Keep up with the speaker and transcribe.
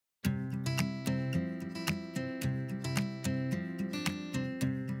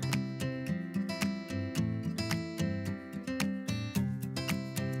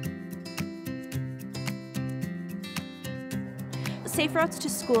Safe Routes to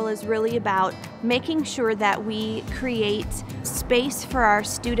School is really about making sure that we create space for our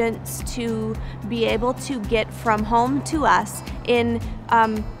students to be able to get from home to us in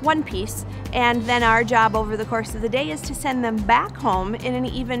one piece, and then our job over the course of the day is to send them back home in an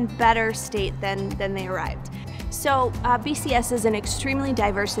even better state than they arrived. So BCS is an extremely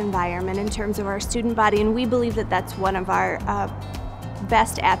diverse environment in terms of our student body, and we believe that that's one of our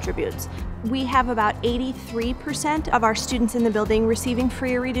best attributes. We have about 83% of our students in the building receiving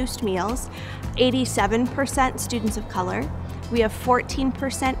free or reduced meals, 87% students of color. We have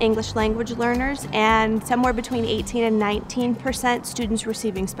 14% English language learners, and somewhere between 18 and 19% students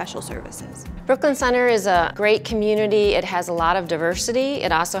receiving special services. Brooklyn Center is a great community. It has a lot of diversity.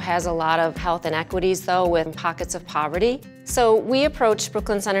 It also has a lot of health inequities, though, with pockets of poverty. So we approached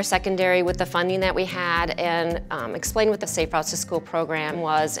Brooklyn Center Secondary with the funding that we had and explained what the Safe Routes to School program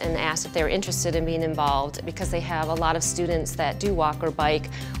was and asked if they were interested in being involved, because they have a lot of students that do walk or bike,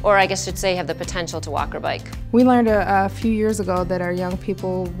 or I guess I should say have the potential to walk or bike. We learned a few years ago that our young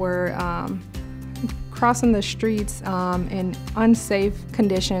people were crossing the streets in unsafe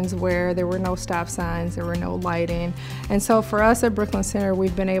conditions where there were no stop signs, there were no lighting. And so for us at Brooklyn Center,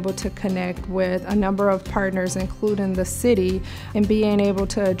 we've been able to connect with a number of partners, including the city, and being able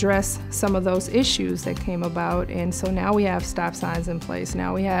to address some of those issues that came about. And so now we have stop signs in place,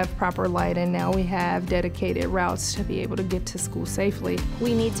 now we have proper lighting, now we have dedicated routes to be able to get to school safely.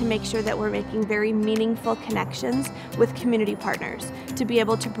 We need to make sure that we're making very meaningful connections with community partners to be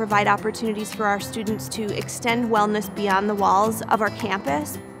able to provide opportunities for our students to extend wellness beyond the walls of our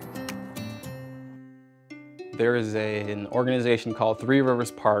campus. There is an organization called Three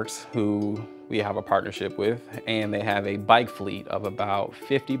Rivers Parks who we have a partnership with, and they have a bike fleet of about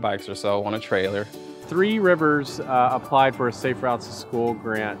 50 bikes or so on a trailer. Three Rivers applied for a Safe Routes to School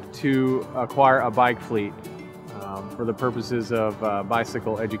grant to acquire a bike fleet for the purposes of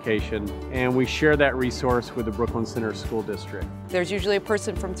bicycle education, and we share that resource with the Brooklyn Center School District. There's usually a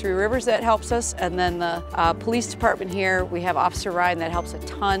person from Three Rivers that helps us, and then the police department here, we have Officer Ryan that helps a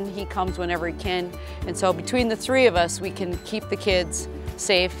ton. He comes whenever he can, and so between the three of us, we can keep the kids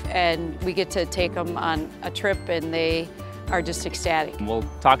safe, and we get to take them on a trip, and they are just ecstatic. We'll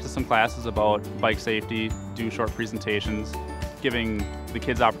talk to some classes about bike safety, do short presentations, giving the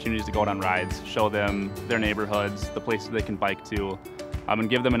kids opportunities to go out on rides, show them their neighborhoods, the places they can bike to, and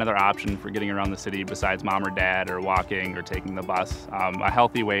give them another option for getting around the city besides mom or dad or walking or taking the bus. A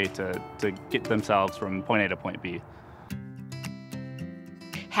healthy way to get themselves from point A to point B.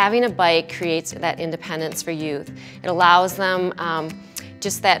 Having a bike creates that independence for youth. It allows them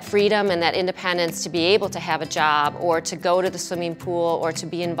just that freedom and that independence to be able to have a job or to go to the swimming pool or to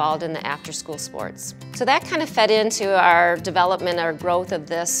be involved in the after-school sports. So that kind of fed into our development, our growth of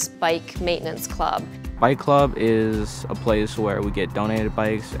this bike maintenance club. Bike club is a place where we get donated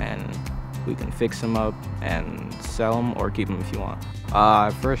bikes and we can fix them up and sell them or keep them if you want. I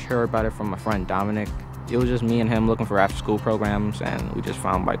first heard about it from my friend Dominic. It was just me and him looking for after-school programs, and we just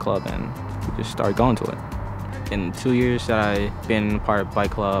found bike club and we just started going to it. In 2 years that I've been part of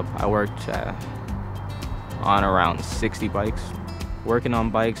Bike Club, I worked on around 60 bikes. Working on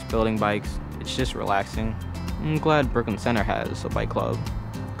bikes, building bikes, it's just relaxing. I'm glad Brooklyn Center has a bike club,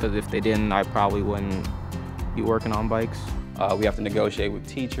 because if they didn't, I probably wouldn't be working on bikes. We have to negotiate with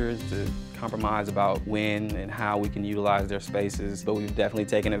teachers to compromise about when and how we can utilize their spaces, but we've definitely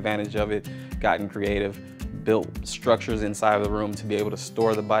taken advantage of it, gotten creative, built structures inside of the room to be able to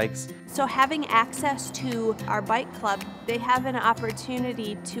store the bikes. So having access to our bike club, they have an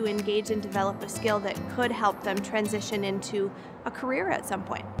opportunity to engage and develop a skill that could help them transition into a career at some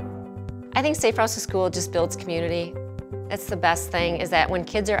point. I think Safe Routes to School just builds community. That's the best thing, is that when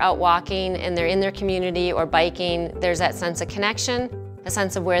kids are out walking and they're in their community or biking, there's that sense of connection, a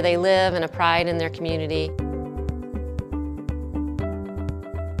sense of where they live and a pride in their community.